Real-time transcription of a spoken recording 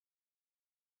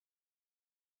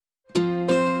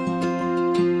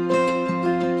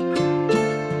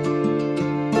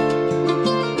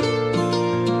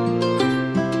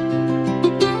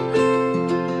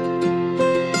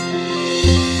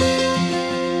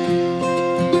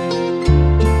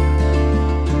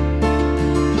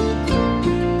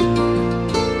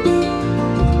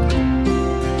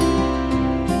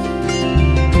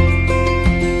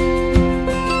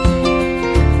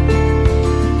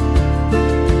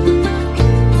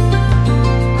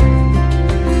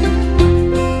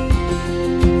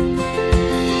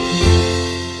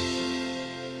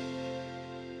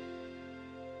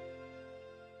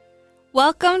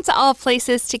Welcome to All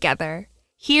Places Together.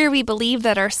 Here we believe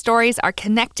that our stories are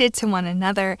connected to one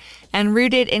another and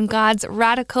rooted in God's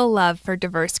radical love for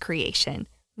diverse creation.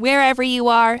 Wherever you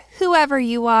are, whoever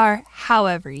you are,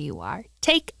 however you are,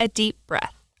 take a deep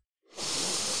breath.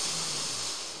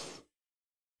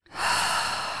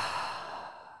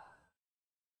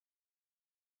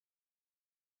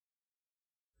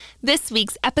 This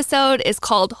week's episode is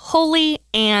called Holy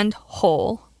and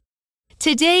Whole.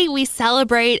 Today, we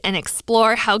celebrate and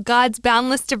explore how God's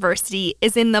boundless diversity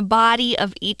is in the body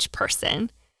of each person.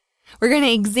 We're going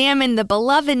to examine the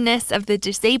belovedness of the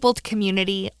disabled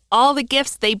community, all the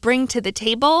gifts they bring to the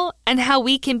table, and how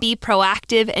we can be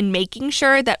proactive in making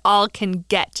sure that all can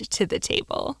get to the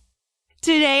table.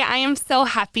 Today, I am so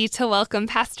happy to welcome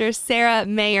Pastor Sarah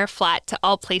Mayer Flatt to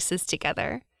All Places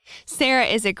Together. Sarah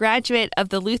is a graduate of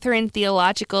the Lutheran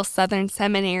Theological Southern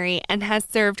Seminary and has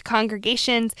served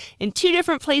congregations in 2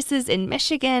 different places in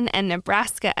Michigan and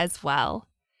Nebraska as well.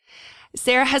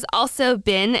 Sarah has also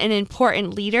been an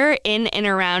important leader in and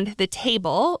around The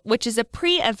Table, which is a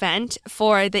pre-event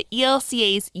for the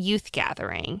ELCA's youth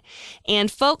gathering.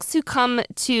 And folks who come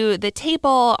to The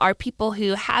Table are people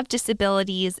who have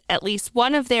disabilities, at least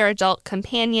one of their adult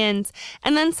companions,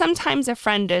 and then sometimes a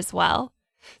friend as well.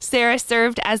 Sarah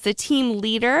served as the team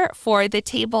leader for The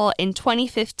Table in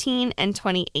 2015 and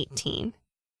 2018.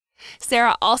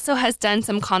 Sarah also has done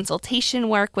some consultation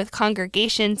work with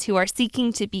congregations who are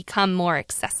seeking to become more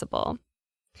accessible.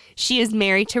 She is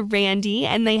married to Randy,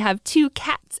 and they have 2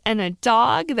 cats and a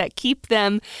dog that keep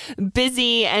them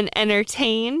busy and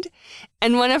entertained.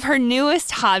 And one of her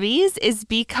newest hobbies is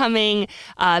becoming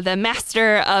the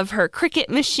master of her Cricut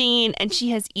machine, and she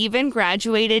has even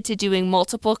graduated to doing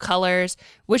multiple colors,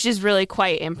 which is really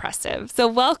quite impressive. So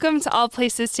welcome to All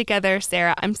Places Together,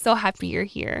 Sarah. I'm so happy you're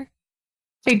here.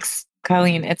 Thanks,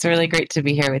 Colleen. It's really great to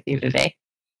be here with you today.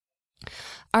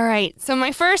 All right. So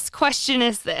my first question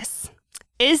is this.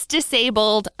 Is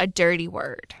disabled a dirty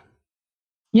word?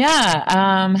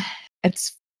 Yeah,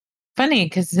 it's funny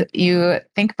because you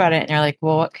think about it and you're like,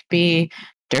 well, what could be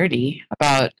dirty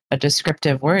about a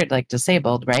descriptive word like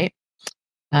disabled, right?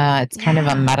 It's kind of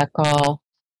a medical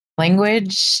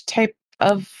language type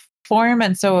of form.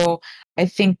 And so I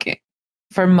think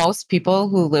for most people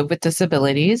who live with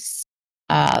disabilities,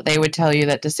 they would tell you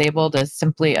that disabled is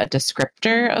simply a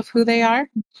descriptor of who they are,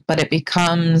 but it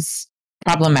becomes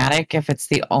problematic if it's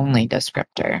the only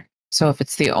descriptor. So if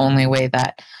it's the only way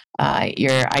that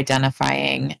you're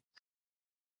identifying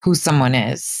who someone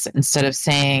is, instead of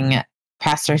saying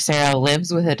Pastor Sarah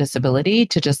lives with a disability,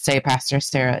 to just say Pastor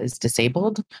Sarah is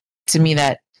disabled, to me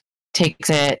that takes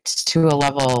it to a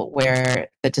level where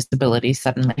the disability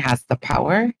suddenly has the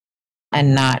power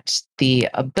and not the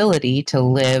ability to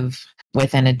live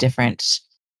within a different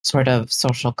sort of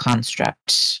social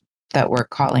construct that we're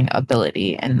calling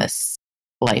ability in this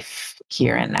life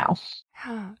here and now.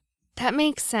 Yeah, that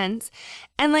makes sense.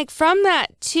 And like from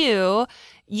that too,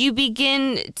 you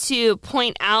begin to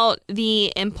point out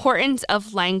the importance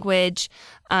of language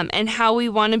and how we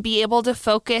want to be able to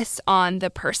focus on the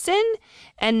person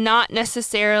and not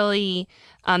necessarily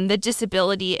the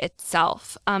disability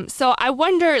itself. So I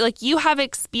wonder, like you have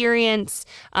experience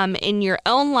in your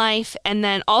own life and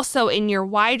then also in your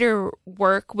wider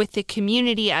work with the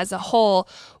community as a whole.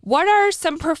 What are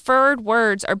some preferred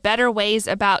words or better ways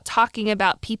about talking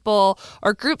about people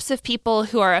or groups of people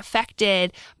who are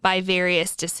affected by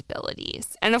various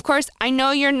disabilities? And of course, I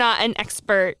know you're not an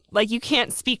expert, like you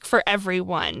can't speak for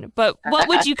everyone, but what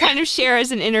would you kind of share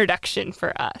as an introduction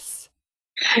for us?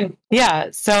 Yeah,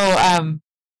 so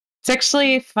it's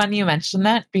actually fun you mentioned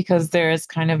that because there is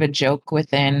kind of a joke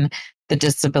within the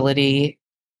disability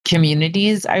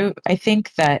communities. I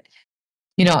think that,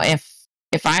 you know, if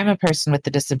I'm a person with a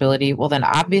disability, well, then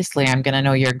obviously I'm going to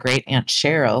know your great Aunt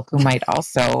Cheryl, who might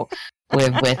also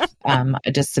live with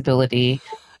a disability.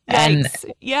 Yikes.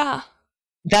 And yeah,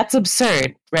 that's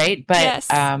absurd, right? But yes.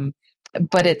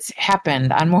 But it's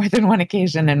happened on more than one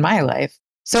occasion in my life.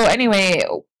 So anyway,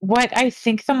 what I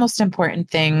think the most important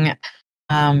thing,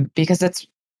 because it's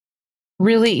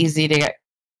really easy to get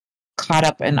caught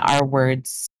up in our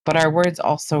words, but our words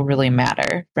also really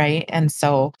matter, right? And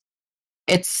so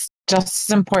it's just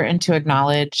as important to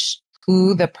acknowledge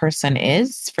who the person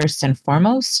is first and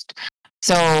foremost.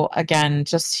 So again,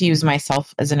 just to use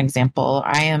myself as an example,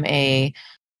 I am a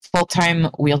full-time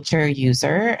wheelchair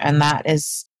user, and that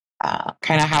is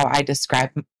kind of how I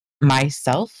describe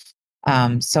myself.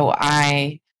 So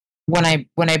when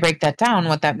I break that down,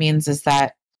 what that means is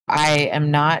that I am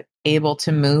not able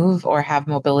to move or have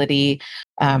mobility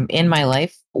in my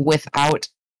life without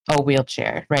a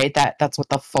wheelchair, right? That's what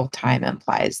the full time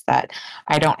implies, that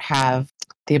I don't have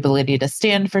the ability to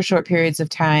stand for short periods of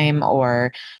time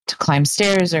or to climb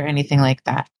stairs or anything like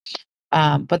that.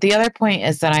 But the other point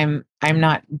is that I'm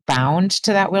not bound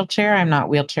to that wheelchair. I'm not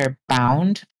wheelchair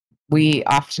bound. We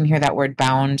often hear that word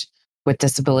bound with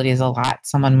disabilities a lot.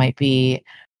 Someone might be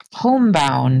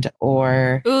homebound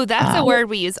or Ooh, that's a word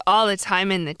we use all the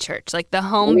time in the church, like the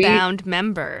homebound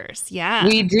members. Yeah.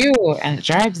 We do, and it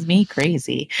drives me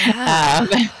crazy. Yeah.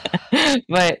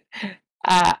 But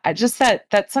just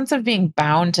that sense of being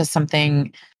bound to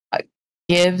something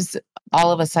gives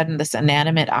all of a sudden this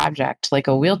inanimate object like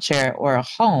a wheelchair or a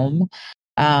home.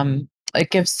 It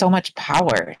gives so much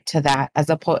power to that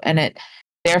and it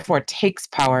therefore takes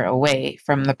power away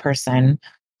from the person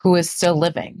who is still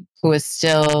living, who is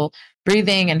still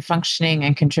breathing and functioning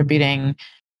and contributing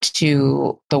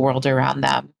to the world around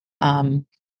them.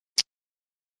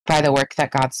 By the work that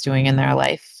God's doing in their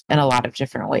life in a lot of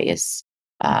different ways.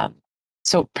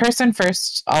 So person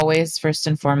first, always first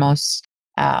and foremost.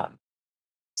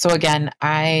 So again,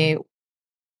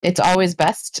 it's always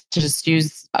best to just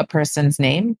use a person's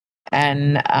name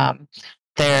and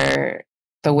the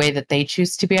way that they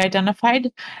choose to be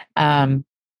identified.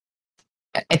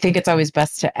 I think it's always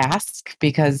best to ask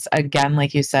because, again,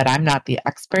 like you said, I'm not the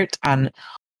expert on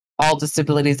all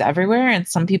disabilities everywhere, and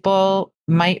some people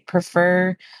might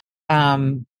prefer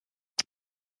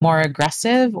more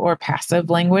aggressive or passive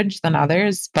language than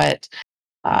others. But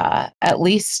at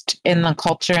least in the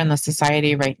culture and the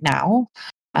society right now,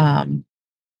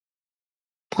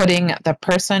 putting the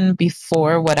person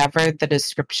before whatever the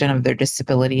description of their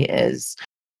disability is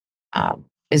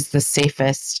the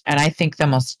safest and I think the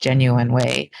most genuine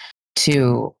way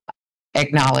to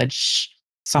acknowledge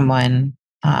someone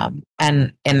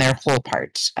and in their whole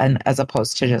part, and as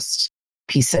opposed to just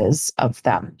pieces of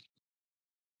them.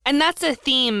 And that's a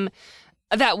theme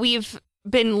that we've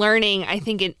been learning, I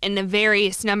think, in the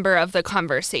various number of the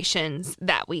conversations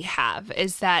that we have,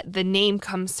 is that the name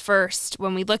comes first.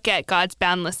 When we look at God's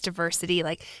boundless diversity,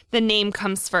 like the name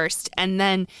comes first, and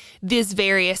then these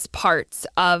various parts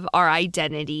of our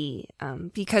identity,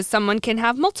 because someone can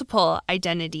have multiple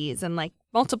identities and like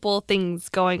multiple things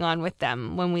going on with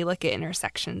them when we look at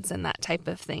intersections and that type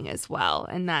of thing as well,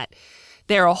 and that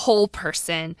they're a whole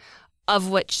person of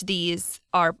which these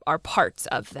are parts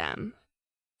of them.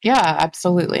 Yeah,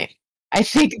 absolutely. I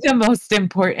think the most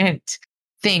important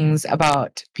things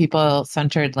about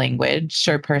people-centered language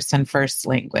or person-first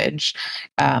language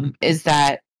is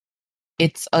that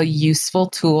it's a useful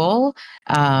tool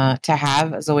to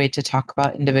have as a way to talk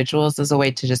about individuals, as a way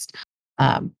to just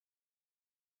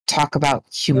talk about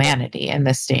humanity in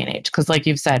this day and age. Because like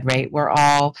you've said, right, we're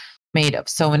all made of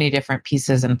so many different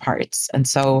pieces and parts. And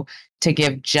so to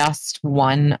give just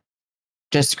one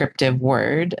descriptive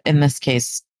word, in this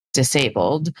case,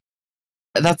 disabled,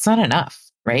 that's not enough,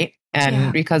 right?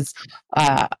 And because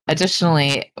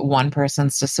additionally, one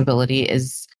person's disability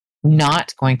is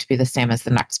not going to be the same as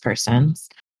the next person's.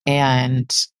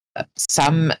 And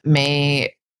some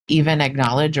may even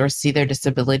acknowledge or see their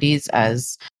disabilities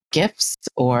as gifts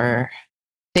or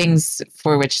things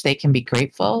for which they can be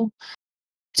grateful,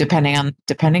 depending on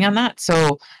that.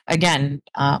 So again,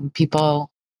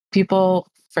 people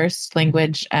first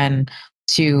language, and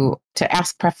to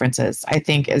ask preferences, I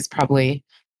think, is probably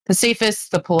the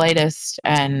safest, the politest,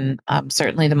 and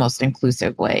certainly the most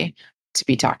inclusive way to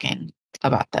be talking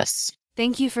about this.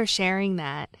 Thank you for sharing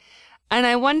that. And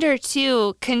I wonder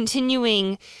too,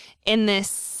 continuing in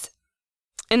this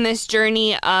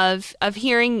journey of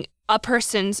hearing a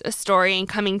person's story and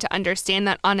coming to understand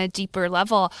that on a deeper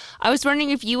level, I was wondering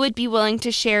if you would be willing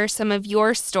to share some of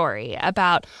your story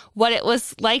about what it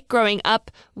was like growing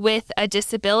up with a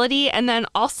disability, and then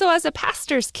also as a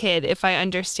pastor's kid, if I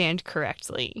understand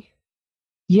correctly.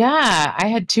 Yeah, I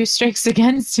had 2 strikes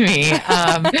against me.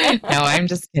 No, I'm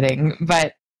just kidding.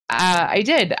 But I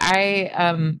did.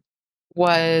 I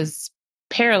was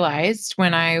paralyzed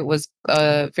when I was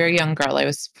a very young girl. I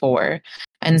was 4.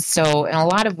 And so in a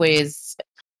lot of ways,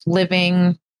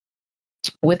 living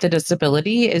with a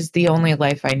disability is the only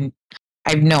life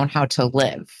I've known how to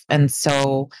live. And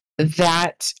so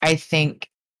that, I think,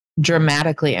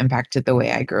 dramatically impacted the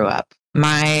way I grew up.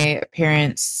 My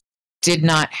parents did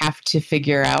not have to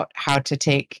figure out how to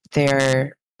take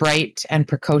their bright and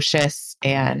precocious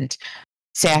and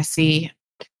sassy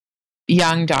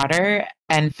young daughter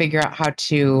and figure out how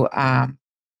to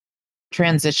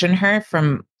transition her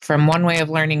from one way of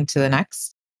learning to the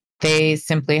next. They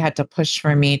simply had to push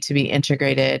for me to be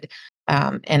integrated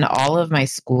in all of my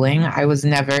schooling. I was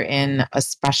never in a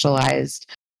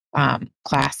specialized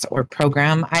class or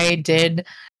program. I did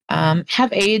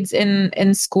have aides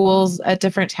in schools at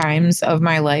different times of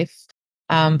my life.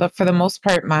 But for the most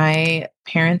part, my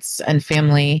parents and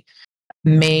family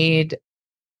made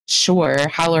sure,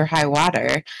 hell or high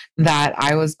water, that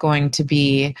I was going to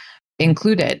be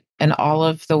included in all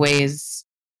of the ways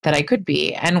that I could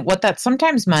be. And what that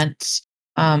sometimes meant,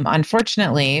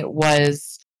 unfortunately,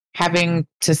 was having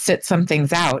to sit some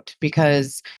things out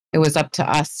because it was up to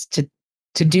us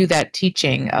to do that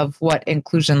teaching of what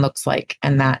inclusion looks like,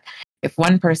 and that if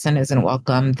one person isn't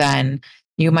welcome, then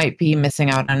you might be missing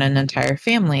out on an entire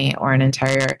family or an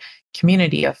entire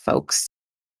community of folks.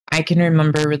 I can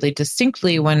remember really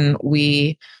distinctly when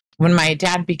my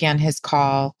dad began his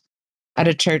call at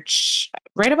a church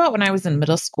right about when I was in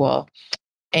middle school,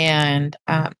 and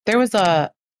there was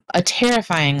a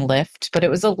terrifying lift, but it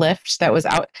was a lift that was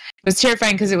out. It was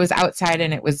terrifying because it was outside,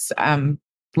 and it was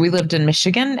we lived in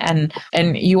Michigan, and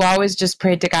you always just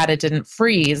prayed to God it didn't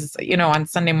freeze, on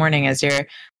Sunday morning as you're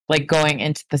like going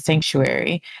into the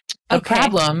sanctuary. The Okay.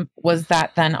 problem was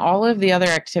that then all of the other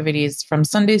activities from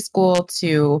Sunday school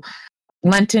to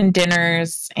Lenten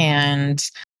dinners and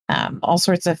all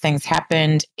sorts of things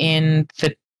happened in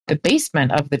the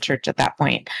basement of the church at that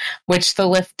point, which the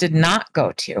lift did not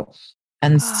go to.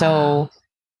 And so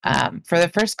for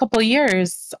the first couple of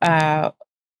years,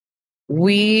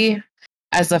 we,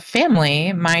 as a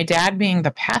family, my dad being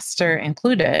the pastor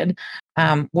included,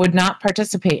 would not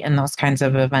participate in those kinds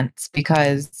of events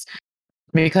because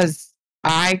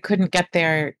I couldn't get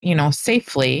there,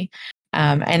 safely.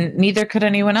 And neither could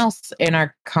anyone else in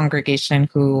our congregation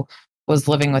who was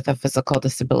living with a physical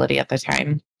disability at the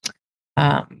time.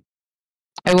 I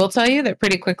will tell you that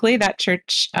pretty quickly that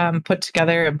church put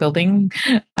together a building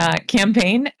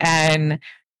campaign and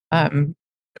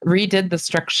redid the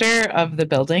structure of the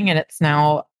building, and it's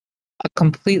now a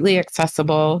completely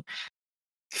accessible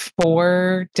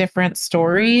 4 different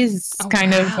stories, of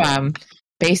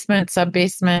basement,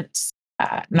 sub-basement,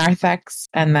 narthex,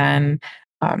 and then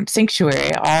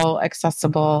sanctuary, all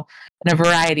accessible in a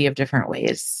variety of different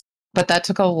ways. But that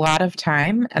took a lot of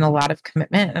time and a lot of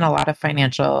commitment and a lot of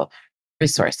financial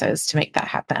resources to make that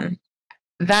happen.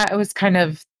 That was kind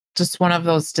of just one of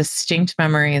those distinct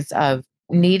memories of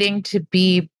needing to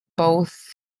be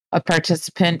both a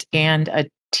participant and a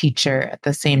teacher at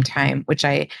the same time, which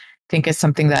I think is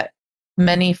something that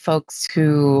many folks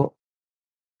who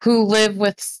live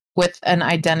with an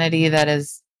identity that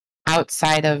is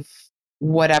outside of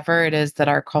whatever it is that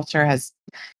our culture has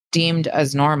deemed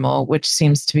as normal, which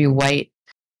seems to be white,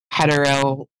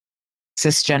 hetero,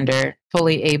 cisgender,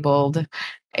 fully abled,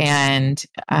 and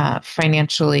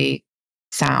financially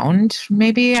sound,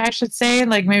 maybe I should say,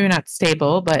 like maybe not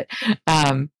stable, but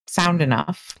sound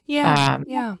enough. Yeah.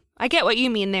 I get what you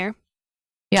mean there.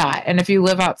 Yeah. And if you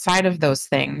live outside of those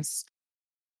things,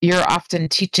 you're often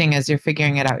teaching as you're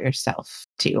figuring it out yourself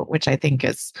too, which I think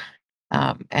is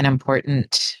an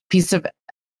important piece of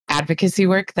advocacy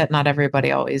work that not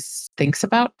everybody always thinks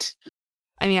about.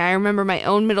 I mean, I remember my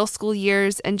own middle school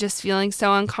years and just feeling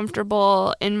so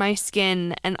uncomfortable in my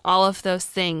skin and all of those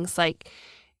things.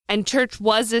 And church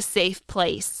was a safe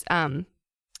place. And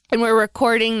we're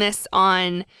recording this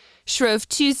on Shrove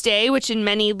Tuesday, which in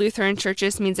many Lutheran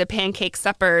churches means a pancake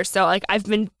supper. So I've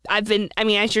been,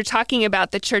 as you're talking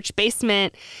about the church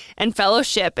basement and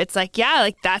fellowship, it's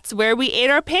that's where we ate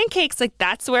our pancakes.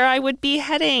 That's where I would be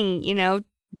heading,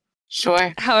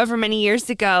 Sure. however many years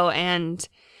ago. And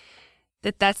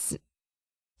it's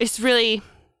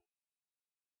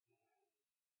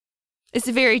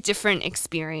a very different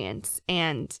experience,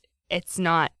 and it's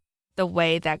not the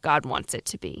way that God wants it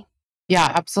to be.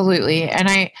 Yeah, absolutely. And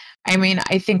I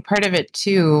think part of it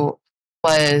too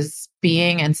was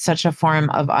being in such a form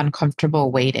of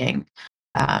uncomfortable waiting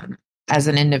as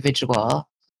an individual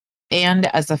and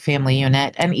as a family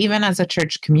unit and even as a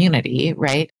church community,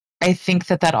 right? I think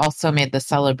that also made the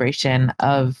celebration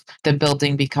of the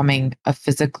building becoming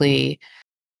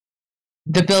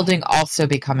the building also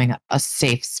becoming a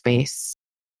safe space.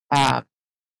 And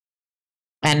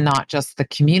not just the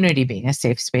community being a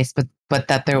safe space, but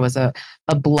that there was a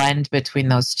blend between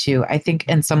those two. I think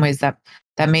in some ways that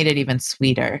made it even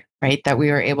sweeter, right? That we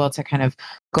were able to kind of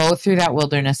go through that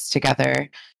wilderness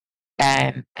together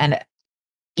and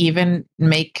even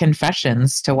make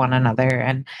confessions to one another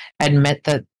and admit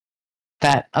that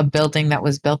a building that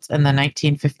was built in the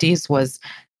 1950s was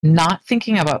not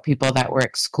thinking about people that were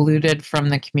excluded from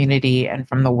the community and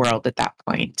from the world at that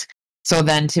point. So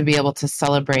then to be able to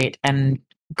celebrate and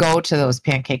go to those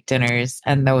pancake dinners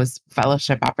and those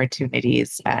fellowship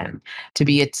opportunities and to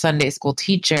be a Sunday school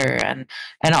teacher and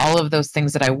all of those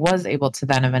things that I was able to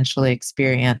then eventually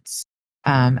experience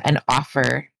and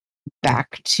offer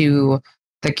back to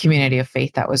the community of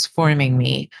faith that was forming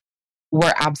me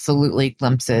were absolutely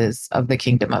glimpses of the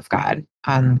kingdom of God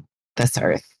on this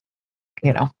earth,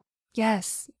 you know?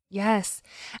 Yes, yes.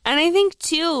 And I think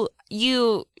too,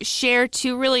 you share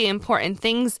two really important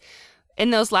things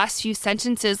in those last few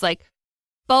sentences, like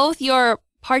both your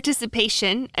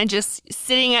participation and just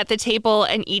sitting at the table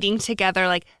and eating together,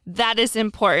 like that is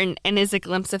important and is a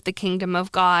glimpse of the kingdom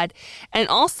of God. And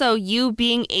also you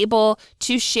being able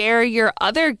to share your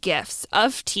other gifts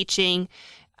of teaching.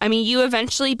 I mean, you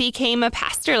eventually became a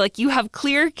pastor. Like you have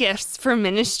clear gifts for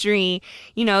ministry,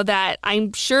 that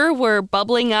I'm sure were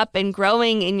bubbling up and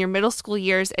growing in your middle school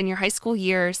years and your high school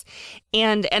years.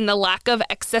 And the lack of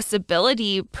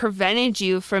accessibility prevented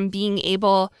you from being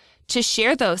able to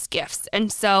share those gifts.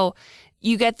 And so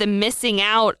you get the missing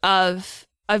out of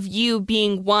you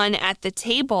being one at the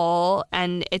table,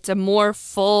 and it's a more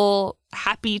full,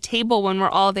 happy table when we're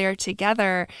all there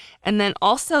together. And then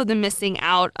also the missing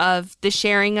out of the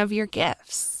sharing of your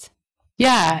gifts.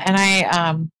 Yeah.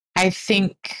 And I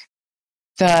think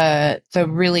the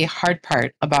really hard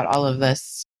part about all of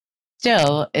this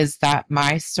still is that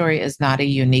my story is not a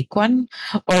unique one.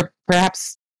 Or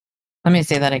perhaps, let me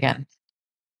say that again.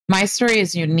 My story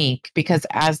is unique because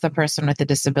as the person with a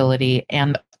disability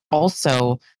and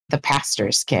also the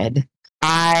pastor's kid,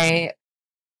 I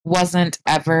wasn't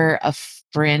ever a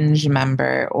fringe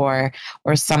member or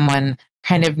someone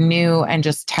kind of new and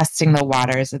just testing the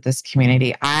waters of this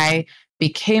community. I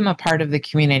became a part of the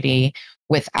community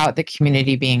without the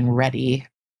community being ready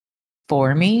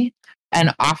for me.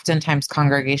 And oftentimes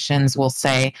congregations will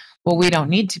say, well, we don't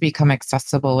need to become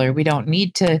accessible, or we don't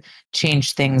need to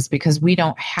change things because we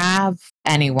don't have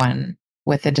anyone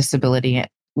with a disability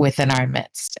within our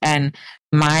midst. And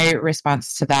my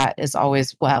response to that is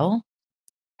always, well,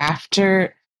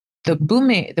 after the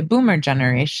boomer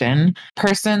generation,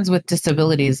 persons with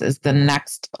disabilities is the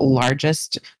next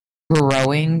largest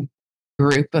growing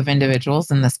group of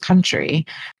individuals in this country,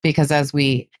 because as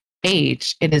we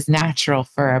age, it is natural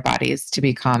for our bodies to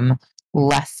become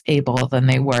less able than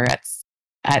they were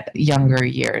at younger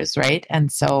years, right?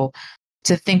 And so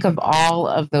to think of all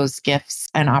of those gifts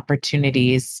and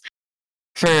opportunities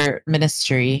for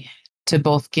ministry to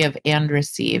both give and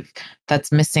receive,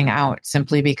 that's missing out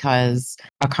simply because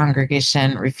a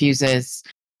congregation refuses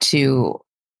to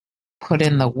put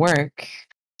in the work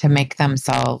to make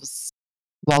themselves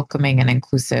welcoming and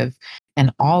inclusive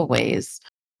in all ways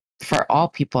for all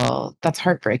people, that's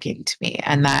heartbreaking to me.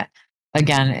 And that,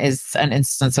 again, is an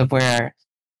instance of where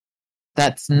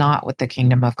that's not what the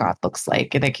kingdom of God looks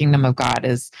like. The kingdom of God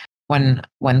is when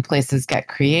places get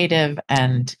creative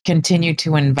and continue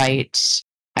to invite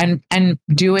and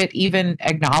do it, even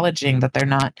acknowledging that they're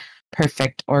not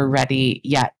perfect or ready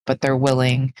yet, but they're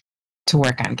willing to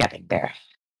work on getting there.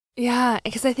 Yeah,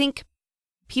 because I think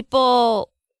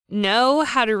people know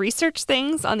how to research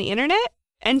things on the internet.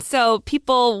 And so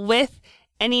people with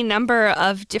any number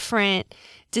of different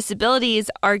disabilities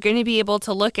are going to be able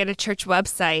to look at a church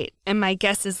website. And my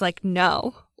guess is like,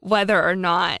 no, whether or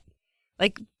not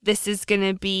like this is going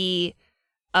to be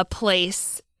a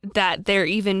place that they're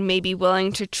even maybe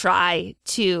willing to try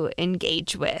to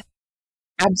engage with.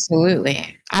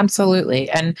 Absolutely. Absolutely.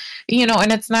 And,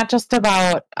 and it's not just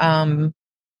about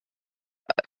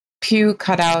pew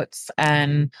cutouts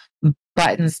and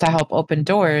buttons to help open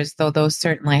doors, though those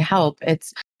certainly help.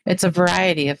 It's a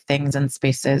variety of things and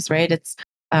spaces, right? It's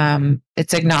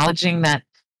acknowledging that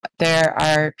there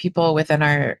are people within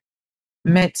our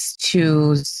midst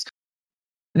whose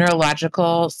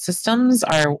neurological systems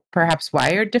are perhaps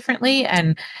wired differently,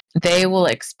 and they will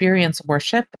experience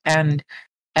worship and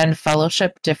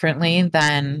fellowship differently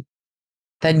than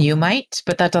you might,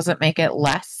 but that doesn't make it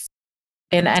less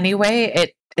in any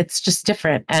way. It's just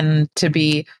different, and to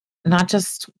be not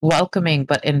just welcoming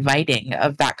but inviting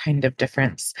of that kind of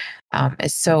difference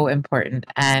is so important,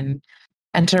 and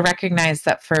to recognize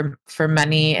that for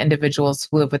many individuals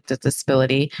who live with a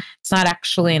disability, it's not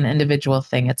actually an individual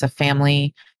thing, it's a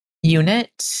family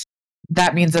unit.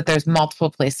 That means that there's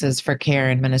multiple places for care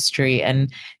and ministry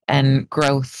and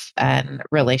growth and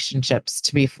relationships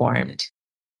to be formed.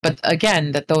 But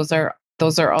again, that those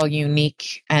are all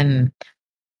unique and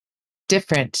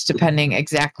different depending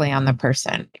exactly on the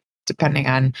person, depending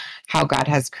on how God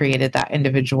has created that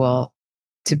individual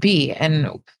to be.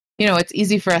 And, it's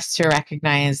easy for us to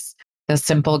recognize the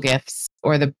simple gifts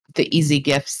or the easy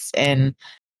gifts in,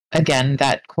 again,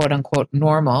 that quote unquote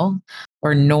normal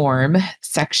or norm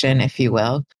section, if you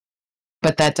will.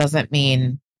 But that doesn't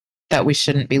mean that we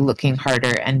shouldn't be looking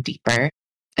harder and deeper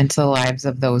into the lives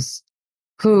of those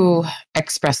who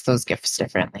express those gifts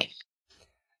differently.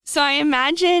 So I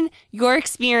imagine your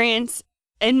experience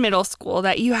in middle school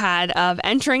that you had of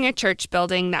entering a church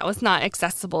building that was not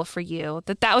accessible for you,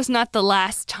 that was not the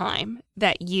last time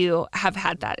that you have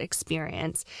had that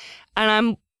experience.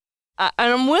 And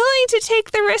I'm willing to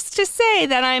take the risk to say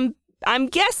that I'm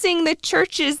guessing the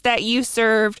churches that you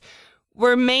served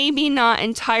were maybe not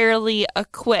entirely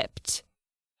equipped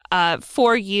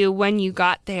for you when you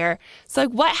got there. So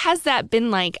like, what has that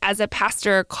been like as a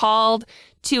pastor called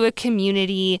to a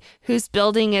community whose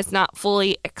building is not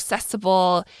fully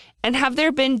accessible? And have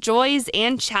there been joys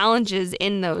and challenges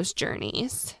in those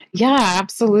journeys? Yeah,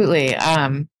 absolutely.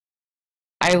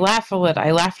 I laughed a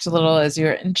little as you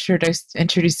were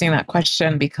introducing that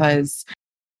question, because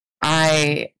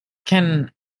I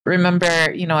can remember,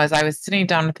 as I was sitting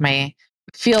down with my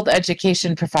field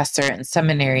education professor in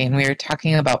seminary, and we were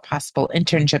talking about possible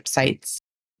internship sites.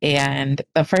 And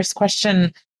the first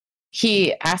question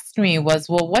he asked me was,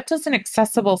 well, what does an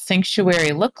accessible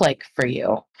sanctuary look like for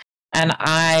you? And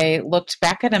I looked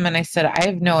back at him and I said, I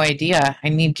have no idea. I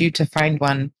need you to find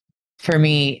one for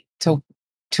me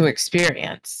to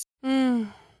experience. Mm.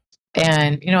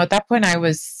 And, at that point I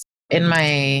was in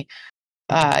my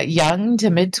young to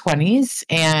mid 20s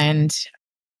and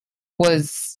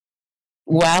was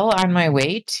well on my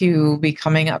way to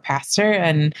becoming a pastor.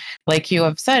 And like you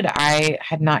have said, I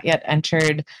had not yet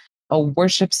entered a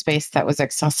worship space that was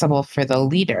accessible for the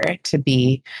leader to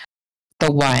be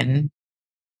the one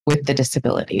with the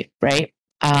disability, right?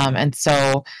 And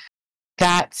so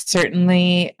that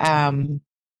certainly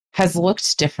has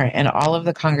looked different in all of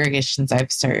the congregations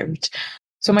I've served.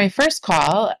 So my first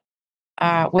call,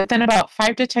 within about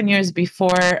 5 to 10 years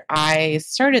before I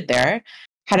started there,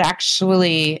 had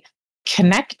actually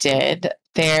connected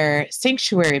their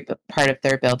sanctuary part of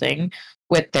their building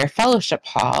with their fellowship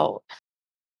hall.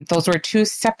 Those were two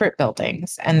separate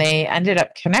buildings, and they ended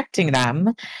up connecting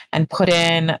them and put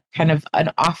in kind of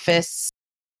an office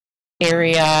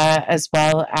area, as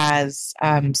well as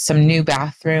some new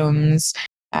bathrooms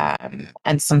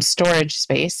and some storage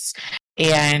space.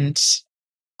 And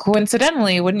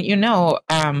coincidentally, wouldn't you know,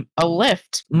 a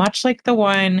lift, much like the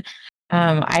one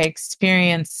I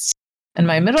experienced in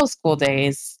my middle school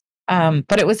days,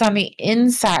 but it was on the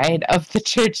inside of the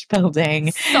church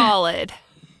building. Solid.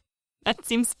 That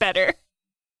seems better.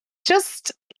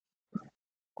 Just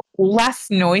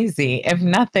less noisy, if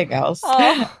nothing else.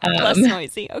 Oh, less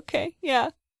noisy. Okay, yeah.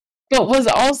 But was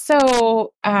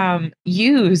also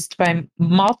used by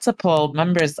multiple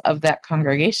members of that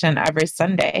congregation every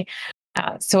Sunday.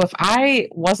 So if I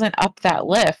wasn't up that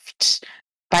lift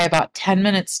by about 10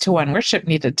 minutes to when worship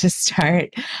needed to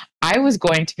start, I was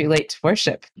going to be late to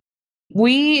worship.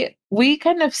 We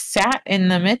kind of sat in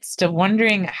the midst of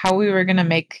wondering how we were going to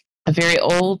make a very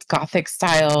old Gothic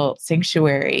style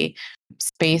sanctuary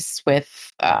space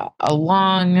with a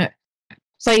long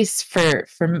place for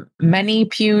many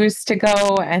pews to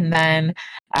go. And then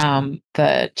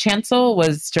the chancel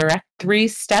was direct 3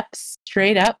 steps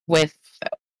straight up with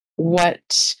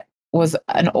what was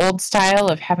an old style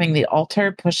of having the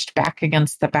altar pushed back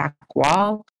against the back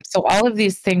wall. So all of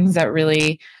these things that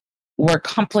really were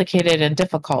complicated and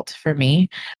difficult for me.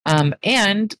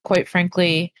 And quite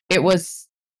frankly, it was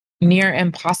near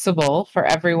impossible for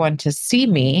everyone to see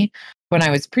me when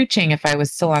I was preaching if I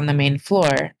was still on the main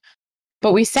floor.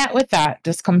 But we sat with that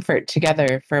discomfort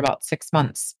together for about 6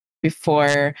 months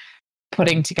before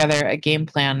putting together a game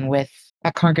plan with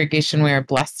a congregation. We were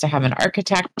blessed to have an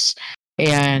architect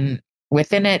and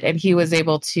within it, and he was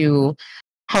able to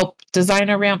help design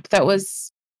a ramp that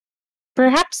was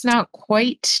perhaps not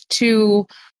quite to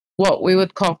what we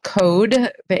would call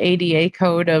code, the ADA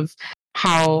code of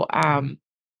how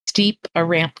steep a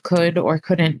ramp could or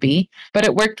couldn't be, but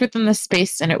it worked within the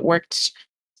space and it worked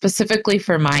specifically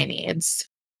for my needs.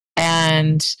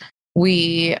 And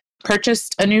we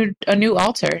purchased a new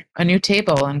altar, a new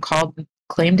table, and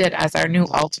claimed it as our new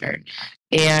altar.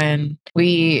 And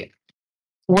we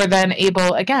were then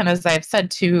able, again, as I've said,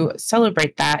 to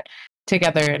celebrate that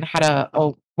together and had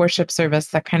a worship service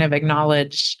that kind of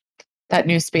acknowledged that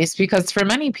new space. Because for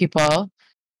many people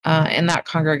in that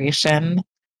congregation,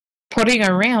 putting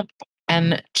a ramp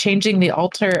and changing the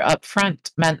altar up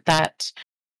front meant that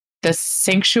this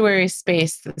sanctuary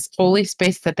space, this holy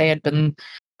space that they had been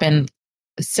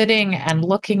sitting and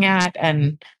looking at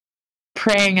and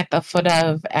praying at the foot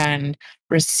of and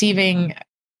receiving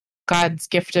God's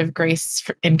gift of grace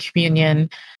in communion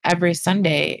every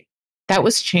Sunday, that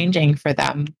was changing for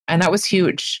them. And that was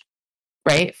huge,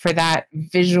 right? For that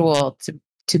visual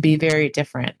to be very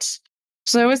different.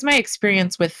 So that was my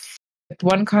experience with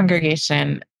one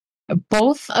congregation.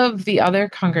 Both of the other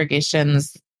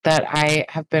congregations that I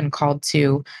have been called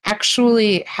to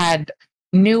actually had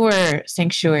newer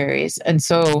sanctuaries. And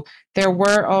so there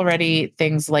were already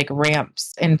things like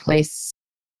ramps in place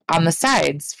on the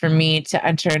sides for me to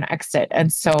enter and exit.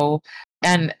 And so,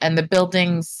 and the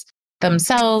buildings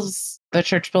themselves, the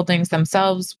church buildings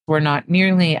themselves were not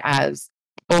nearly as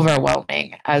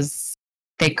overwhelming as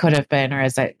they could have been, or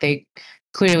as they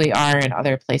clearly are in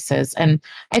other places. And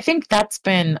I think that's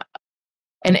been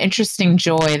an interesting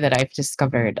joy that I've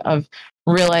discovered, of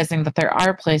realizing that there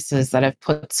are places that have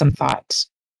put some thought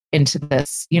into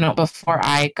this, before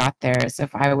I got there, as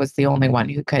if I was the only one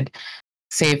who could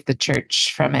save the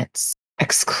church from its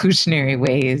exclusionary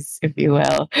ways, if you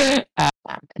will.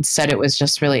 Instead, it was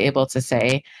just really able to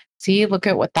say, see, look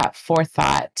at what that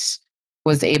forethought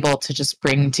was able to just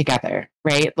bring together,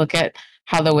 right? Look at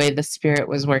how the way the Spirit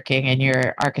was working in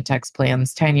your architect's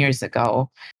plans 10 years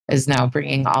ago is now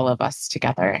bringing all of us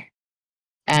together.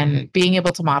 And being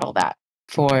able to model that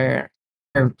for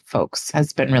folks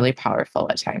has been really powerful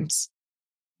at times.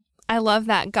 I love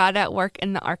that, God at work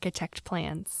in the architect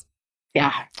plans.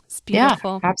 Yeah. It's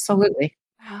beautiful. Yeah, absolutely.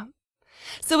 Yeah.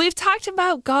 So we've talked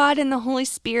about God and the Holy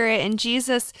Spirit and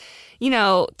Jesus,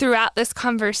 throughout this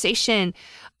conversation,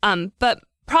 but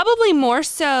probably more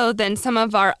so than some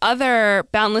of our other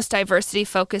Boundless Diversity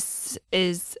focus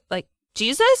is like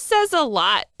Jesus says a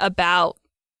lot about,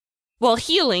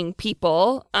 healing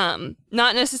people,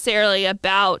 not necessarily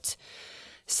about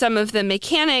some of the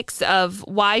mechanics of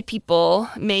why people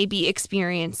may be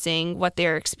experiencing what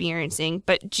they're experiencing.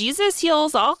 But Jesus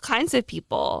heals all kinds of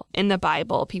people in the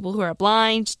Bible, people who are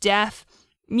blind, deaf,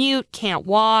 mute, can't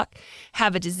walk,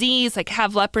 have a disease, like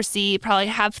have leprosy, probably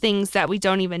have things that we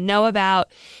don't even know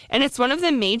about. And it's one of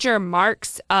the major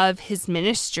marks of his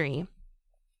ministry.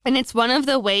 And it's one of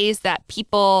the ways that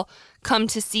people come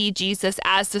to see Jesus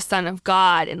as the Son of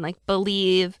God and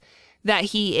believe that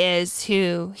he is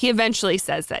who he eventually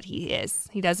says that he is.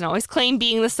 He doesn't always claim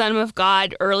being the Son of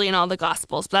God early in all the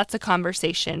Gospels, but that's a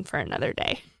conversation for another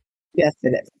day. Yes,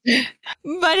 it is.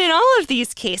 But in all of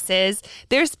these cases,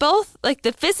 there's both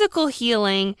the physical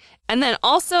healing and then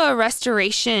also a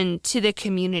restoration to the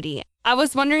community. I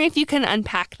was wondering if you can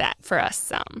unpack that for us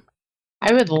some.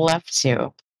 I would love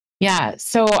to. Yeah.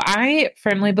 So I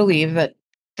firmly believe that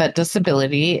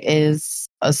disability is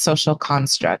a social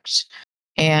construct.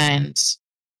 And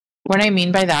what I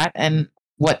mean by that, and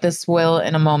what this will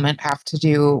in a moment have to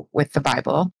do with the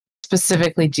Bible,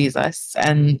 specifically Jesus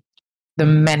and the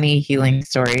many healing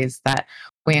stories that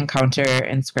we encounter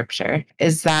in Scripture,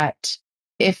 is that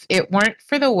if it weren't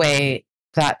for the way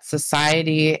that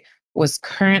society was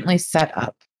currently set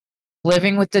up,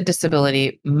 living with the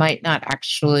disability might not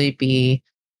actually be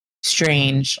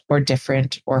strange or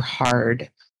different or hard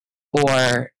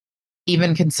or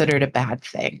even considered a bad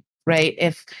thing, right?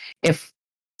 If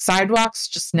sidewalks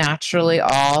just naturally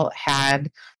all had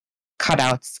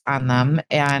cutouts on them,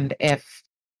 and if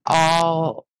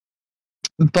all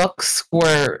books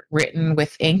were written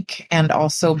with ink and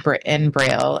also in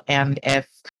Braille, and if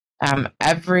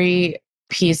every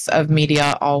piece of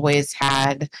media always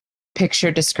had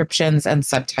picture descriptions and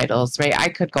subtitles, right? I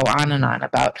could go on and on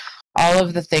about all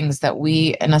of the things that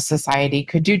we in a society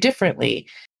could do differently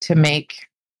to make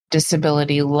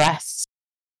disability less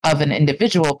of an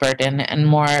individual burden and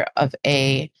more of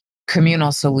a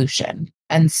communal solution.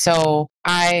 And so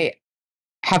I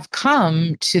have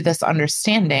come to this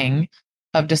understanding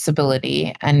of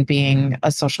disability and being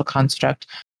a social construct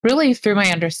really through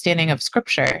my understanding of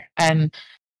Scripture and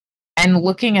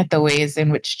looking at the ways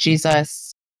in which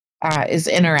Jesus is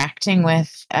interacting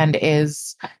with and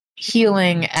is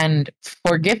healing and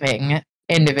forgiving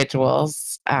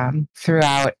individuals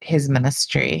throughout his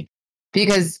ministry.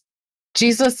 Because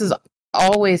Jesus is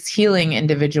always healing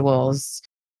individuals,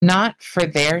 not for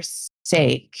their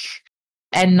sake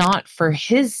and not for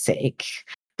his sake,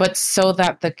 but so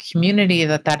that the community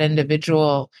that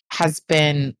individual has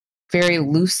been very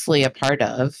loosely a part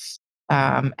of,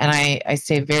 and I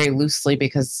say very loosely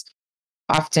because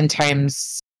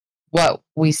oftentimes what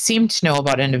we seem to know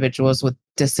about individuals with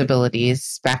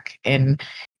disabilities back in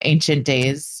ancient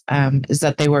days is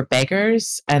that they were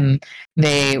beggars and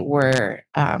they were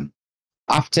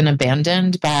often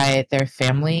abandoned by their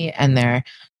family and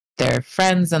their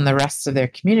friends and the rest of their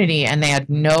community, and they had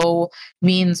no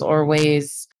means or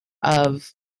ways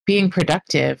of being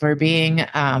productive or being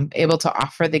able to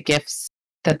offer the gifts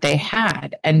that they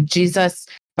had. And Jesus,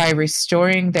 by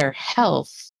restoring their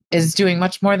health, is doing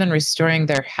much more than restoring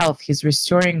their health. He's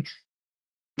restoring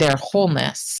their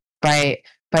wholeness by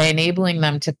enabling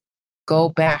them to go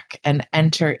back and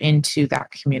enter into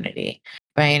that community,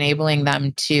 by enabling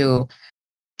them to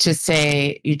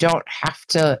say, you don't have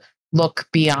to look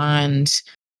beyond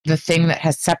the thing that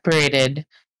has separated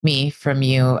me from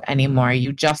you anymore.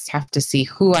 You just have to see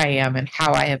who I am and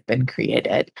how I have been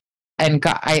created. And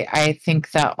God, I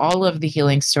think that all of the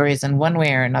healing stories, in one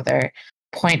way or another,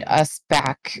 point us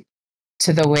back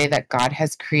to the way that God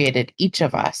has created each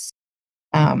of us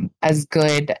as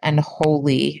good and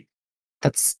holy.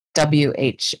 That's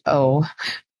WHO. It's a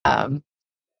good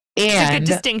And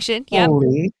distinction. Yep.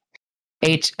 holy,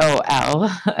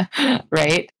 HOL,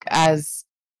 right? As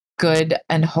good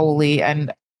and holy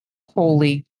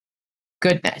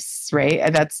goodness, right?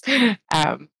 And that's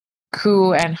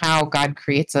who and how God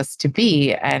creates us to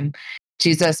be. And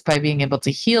Jesus, by being able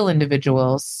to heal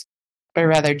individuals, or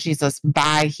rather, Jesus,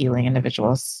 by healing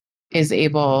individuals, is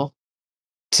able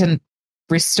to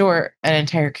restore an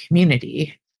entire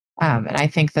community. And I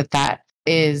think that that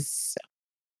is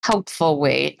a helpful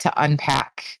way to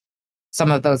unpack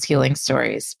some of those healing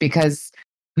stories, because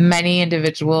many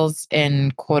individuals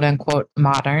in quote unquote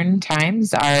modern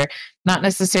times are not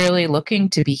necessarily looking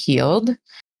to be healed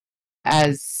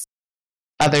as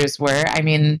others were. I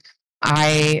mean,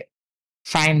 I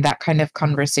find that kind of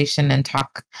conversation and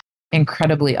talk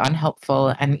incredibly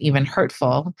unhelpful and even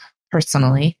hurtful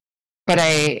personally. But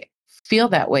I feel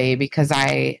that way because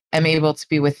I am able to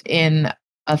be within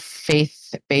a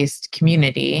faith based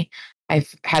community.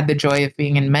 I've had the joy of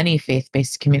being in many faith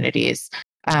based communities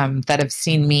that have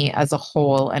seen me as a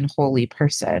whole and holy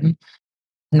person,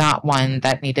 not one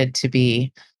that needed to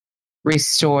be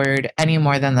restored any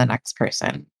more than the next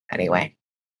person, anyway.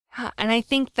 And I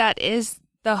think that is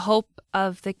the hope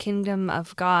of the kingdom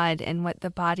of God and what the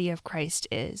body of Christ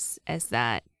is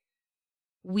that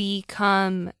we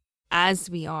come as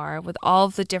we are with all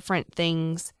of the different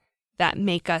things that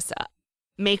make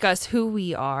us who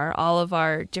we are, all of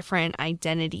our different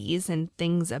identities and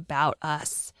things about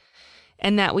us,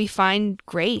 and that we find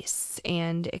grace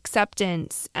and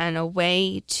acceptance and a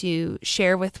way to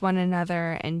share with one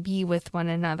another and be with one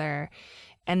another,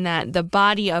 and that the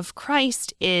body of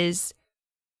Christ is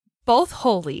both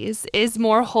holies, is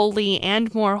more holy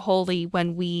and more holy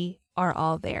when we are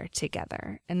all there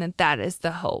together, and that is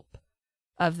the hope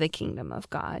of the kingdom of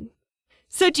God.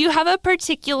 So do you have a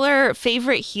particular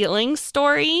favorite healing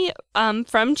story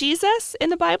from Jesus in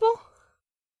the Bible?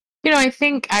 You know, I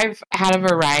think I've had a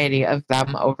variety of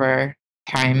them over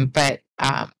time, but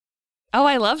oh,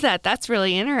 I love that. That's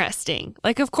really interesting.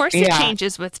 Like, of course it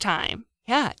changes with time.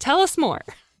 Yeah, tell us more.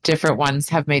 Different ones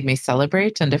have made me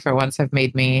celebrate and different ones have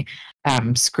made me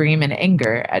scream in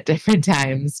anger at different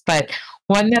times. But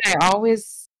one that I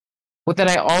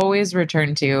always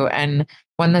return to, and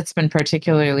one that's been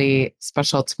particularly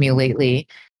special to me lately,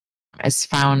 is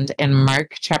found in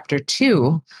Mark chapter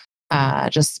 2,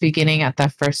 just beginning at the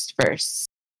first verse.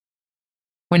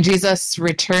 When Jesus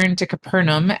returned to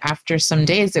Capernaum after some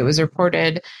days, it was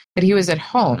reported that he was at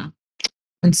home.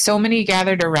 And so many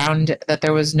gathered around that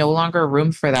there was no longer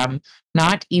room for them,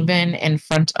 not even in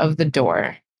front of the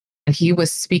door. And he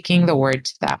was speaking the word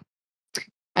to them.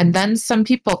 And then some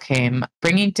people came,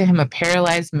 bringing to him a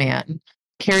paralyzed man,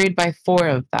 carried by 4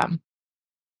 of them.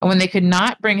 And when they could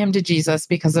not bring him to Jesus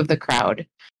because of the crowd,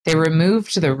 they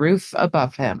removed the roof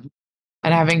above him.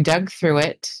 And having dug through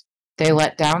it, they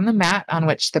let down the mat on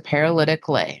which the paralytic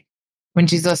lay. When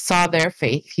Jesus saw their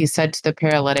faith, he said to the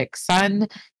paralytic, "Son,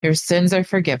 your sins are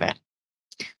forgiven."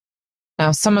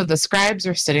 Now, some of the scribes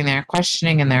were sitting there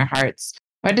questioning in their hearts,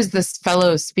 "Why does this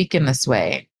fellow speak in this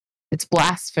way? It's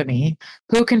blasphemy.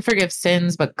 Who can forgive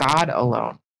sins but God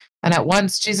alone?" And at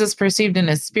once Jesus perceived in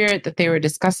his spirit that they were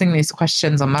discussing these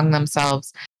questions among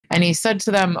themselves. And he said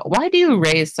to them, "Why do you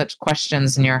raise such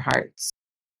questions in your hearts?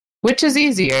 Which is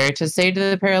easier, to say to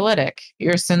the paralytic,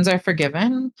 'Your sins are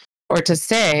forgiven,' or to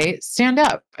say, 'Stand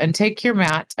up and take your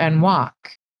mat and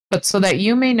walk'? But so that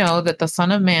you may know that the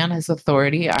Son of Man has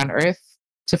authority on earth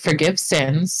to forgive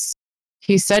sins,"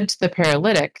 he said to the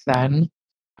paralytic then,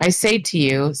 "I say to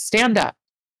you, stand up,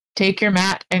 take your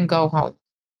mat and go home."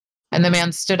 And the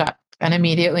man stood up and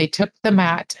immediately took the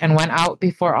mat and went out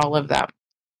before all of them,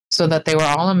 so that they were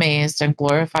all amazed and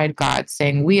glorified God,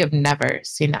 saying, "We have never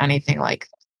seen anything like this."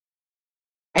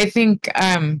 I think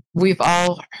we've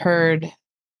all heard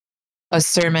a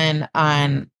sermon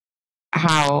on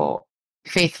how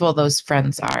faithful those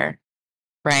friends are,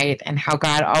 right? And how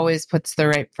God always puts the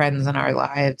right friends in our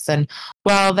lives. And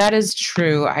while that is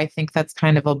true, I think that's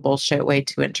kind of a bullshit way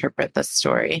to interpret this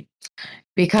story.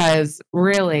 Because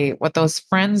really, what those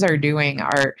friends are doing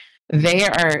they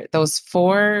are those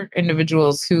 4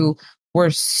 individuals who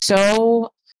were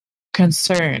so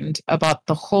concerned about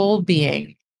the whole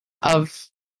being of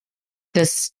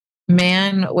this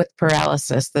man with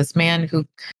paralysis, this man who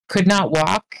could not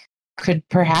walk, could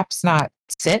perhaps not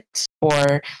sit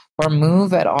or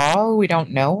move at all. We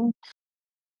don't know.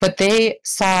 But they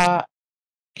saw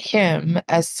him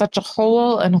as such a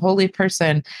whole and holy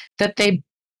person that they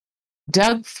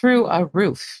dug through a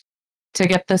roof to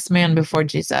get this man before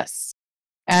Jesus.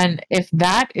 And if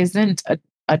that isn't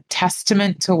a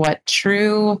testament to what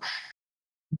true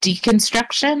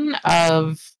deconstruction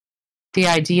of the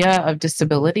idea of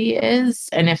disability is,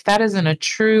 and if that isn't a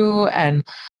true and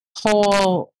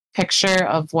whole picture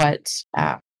of what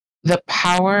the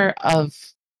power of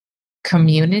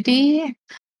community,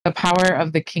 the power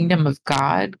of the kingdom of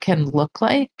God can look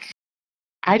like,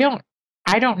 I don't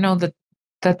know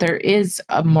that there is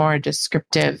a more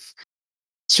descriptive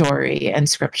story in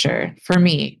scripture for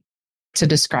me to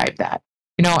describe that.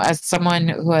 You know, as someone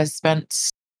who has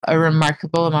spent a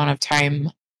remarkable amount of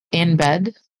time in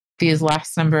bed these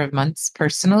last number of months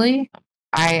personally,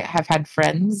 I have had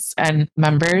friends and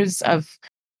members of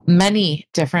many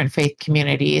different faith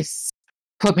communities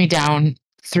put me down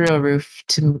through a roof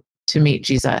to meet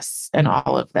Jesus and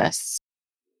all of this.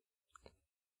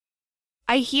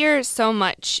 I hear so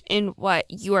much in what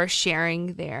you are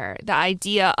sharing there, the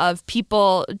idea of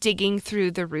people digging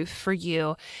through the roof for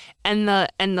you and the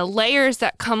layers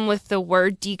that come with the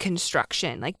word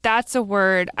deconstruction. Like that's a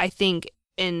word I think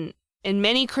in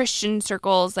many Christian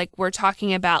circles, like we're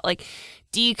talking about like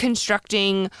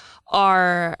deconstructing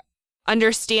our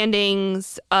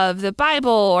understandings of the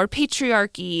Bible or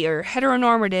patriarchy or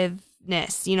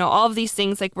heteronormativeness, you know, all of these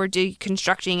things like we're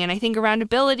deconstructing. And I think around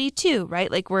ability too, right?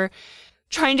 Like we're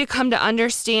trying to come to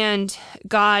understand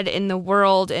God in the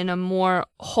world in a more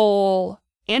whole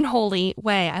and holy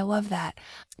way. I love that.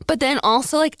 But then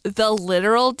also like the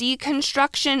literal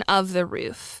deconstruction of the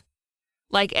roof.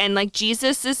 Like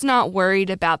Jesus is not worried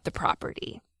about the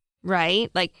property,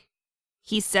 right? Like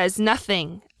he says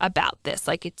nothing about this.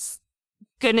 Like it's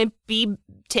going to be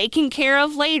taken care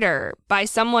of later by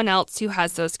someone else who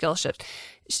has those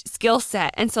skill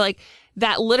set. And so like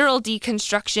that literal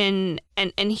deconstruction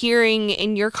and hearing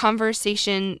in your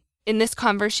conversation, in this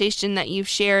conversation that you've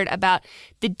shared about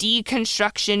the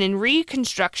deconstruction and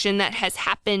reconstruction that has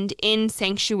happened in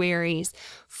sanctuaries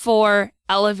for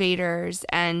elevators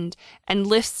and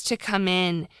lifts to come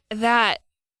in, that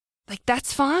like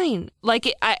that's fine.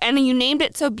 Like and you named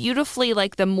it so beautifully,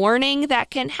 like the mourning that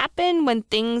can happen when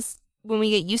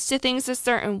we get used to things a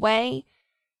certain way.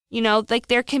 You know, like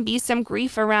there can be some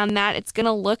grief around that. It's going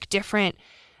to look different.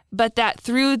 But that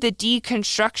through the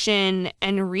deconstruction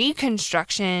and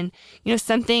reconstruction, you know,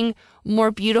 something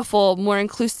more beautiful, more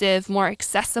inclusive, more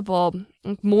accessible,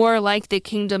 more like the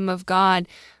kingdom of God,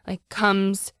 like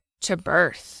comes to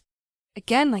birth.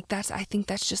 Again, like I think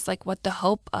that's just like what the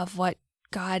hope of what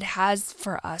God has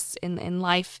for us in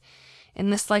life, in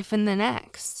this life and the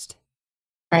next.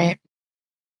 Right.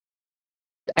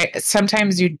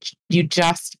 Sometimes you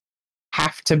just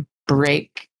have to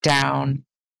break down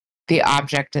the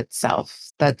object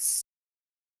itself.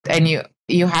 And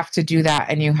you have to do that,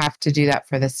 and you have to do that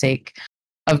for the sake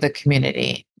of the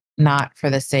community, not for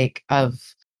the sake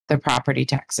of the property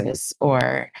taxes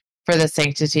or for the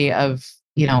sanctity of,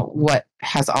 you know, what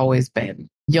has always been.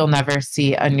 You'll never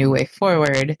see a new way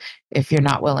forward if you're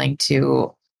not willing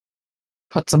to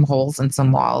put some holes in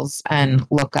some walls and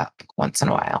look up once in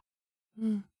a while.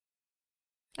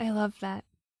 I love that.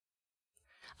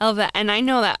 And I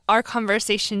know that our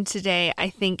conversation today, I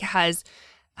think, has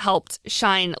helped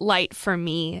shine light for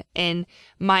me in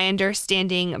my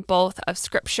understanding both of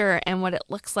scripture and what it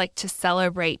looks like to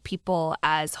celebrate people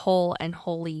as whole and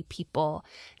holy people.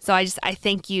 So I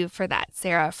thank you for that,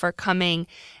 Sarah, for coming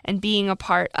and being a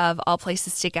part of All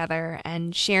Places Together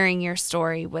and sharing your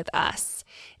story with us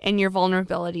and your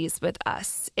vulnerabilities with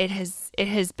us. It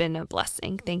has been a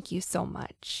blessing. Thank you so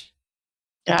much.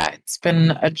 Yeah, it's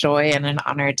been a joy and an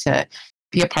honor to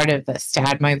be a part of this, to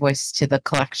add my voice to the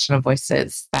collection of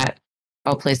voices that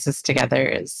All Places Together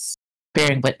is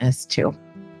bearing witness to.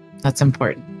 That's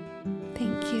important.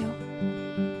 Thank you.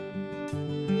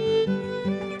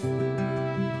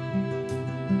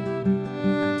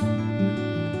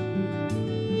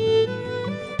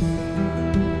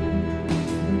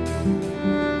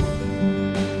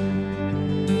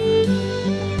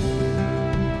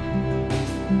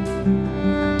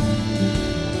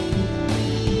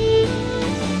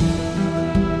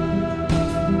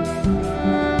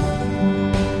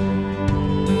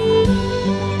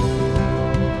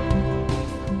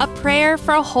 A prayer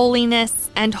for holiness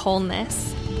and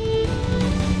wholeness.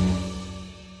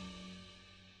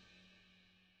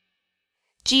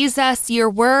 Jesus, your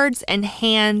words and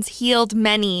hands healed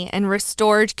many and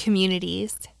restored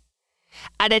communities.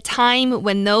 At a time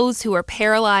when those who were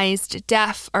paralyzed,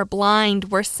 deaf, or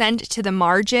blind were sent to the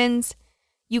margins,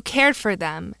 you cared for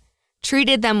them,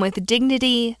 treated them with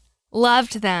dignity,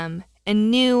 loved them, and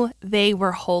knew they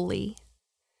were holy.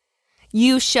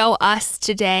 You show us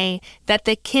today that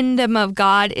the kingdom of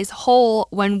God is whole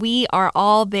when we are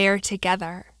all there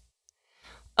together.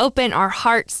 Open our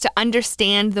hearts to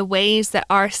understand the ways that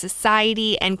our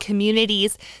society and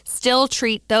communities still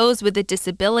treat those with a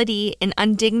disability in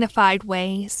undignified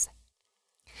ways.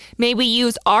 May we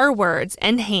use our words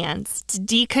and hands to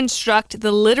deconstruct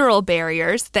the literal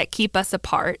barriers that keep us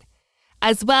apart,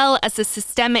 as well as the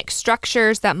systemic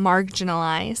structures that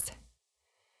marginalize.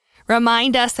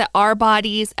 Remind us that our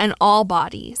bodies and all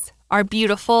bodies are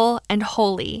beautiful and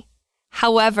holy,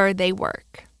 however they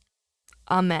work.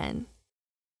 Amen.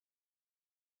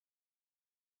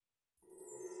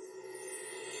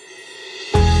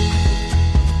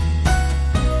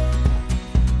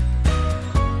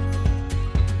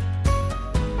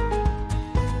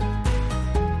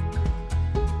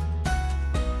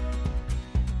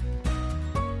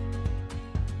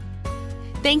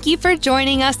 Thank you for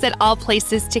joining us at All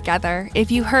Places Together. If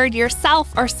you heard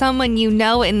yourself or someone you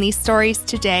know in these stories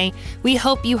today, we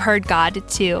hope you heard God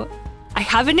too. I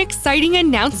have an exciting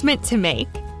announcement to make.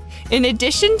 In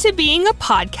addition to being a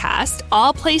podcast,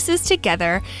 All Places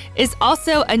Together is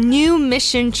also a new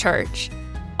mission church.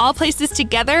 All Places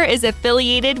Together is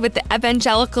affiliated with the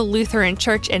Evangelical Lutheran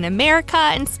Church in America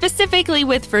and specifically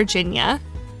with Virginia.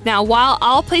 Now, while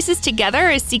All Places Together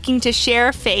is seeking to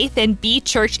share faith and be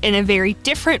church in a very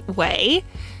different way,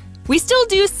 we still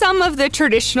do some of the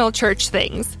traditional church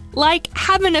things, like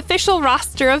have an official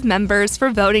roster of members for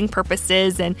voting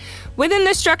purposes and within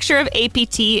the structure of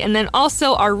APT, and then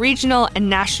also our regional and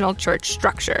national church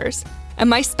structures.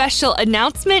 And my special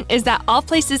announcement is that All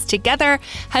Places Together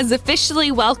has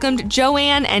officially welcomed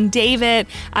Joanne and David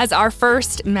as our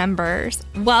first members.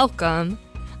 Welcome.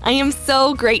 I am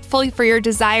so grateful for your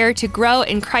desire to grow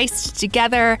in Christ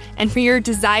together and for your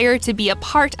desire to be a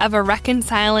part of a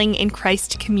reconciling in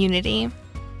Christ community.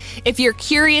 If you're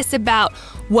curious about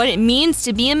what it means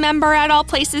to be a member at All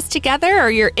Places Together, or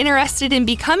you're interested in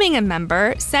becoming a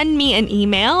member, send me an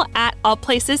email at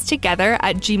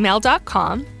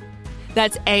allplacestogether@gmail.com.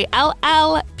 That's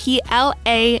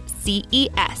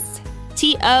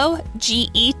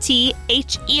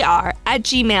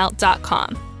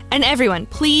allplacestogether@gmail.com. And everyone,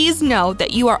 please know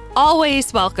that you are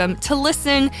always welcome to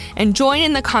listen and join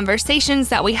in the conversations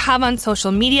that we have on social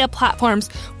media platforms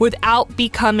without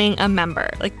becoming a member.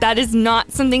 That is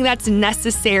not something that's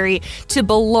necessary to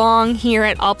belong here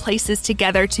at All Places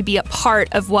Together, to be a part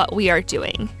of what we are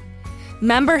doing.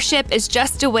 Membership is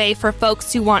just a way for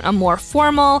folks who want a more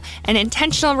formal and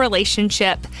intentional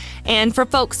relationship, and for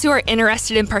folks who are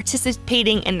interested in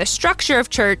participating in the structure of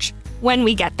church when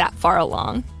we get that far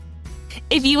along.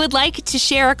 If you would like to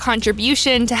share a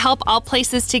contribution to help All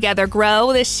Places Together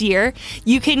grow this year,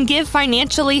 you can give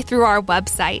financially through our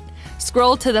website.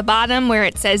 Scroll to the bottom where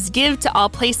it says Give to All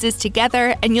Places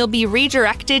Together, and you'll be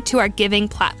redirected to our giving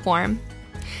platform.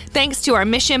 Thanks to our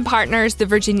mission partners, the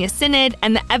Virginia Synod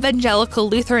and the Evangelical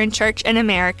Lutheran Church in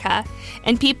America,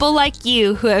 and people like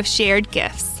you who have shared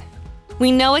gifts.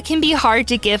 We know it can be hard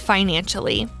to give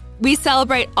financially. We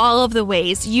celebrate all of the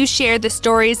ways you share the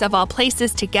stories of All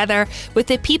Places Together with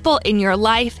the people in your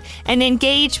life and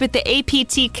engage with the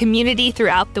APT community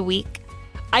throughout the week.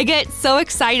 I get so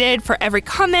excited for every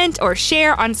comment or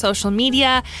share on social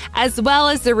media, as well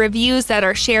as the reviews that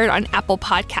are shared on Apple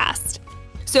Podcasts.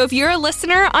 So if you're a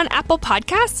listener on Apple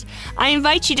Podcasts, I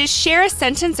invite you to share a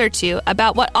sentence or two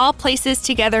about what All Places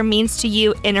Together means to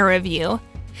you in a review.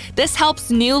 This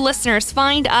helps new listeners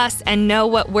find us and know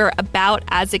what we're about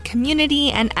as a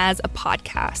community and as a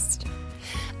podcast.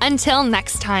 Until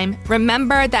next time,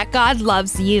 remember that God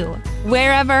loves you,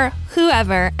 wherever,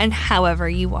 whoever, and however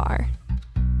you are.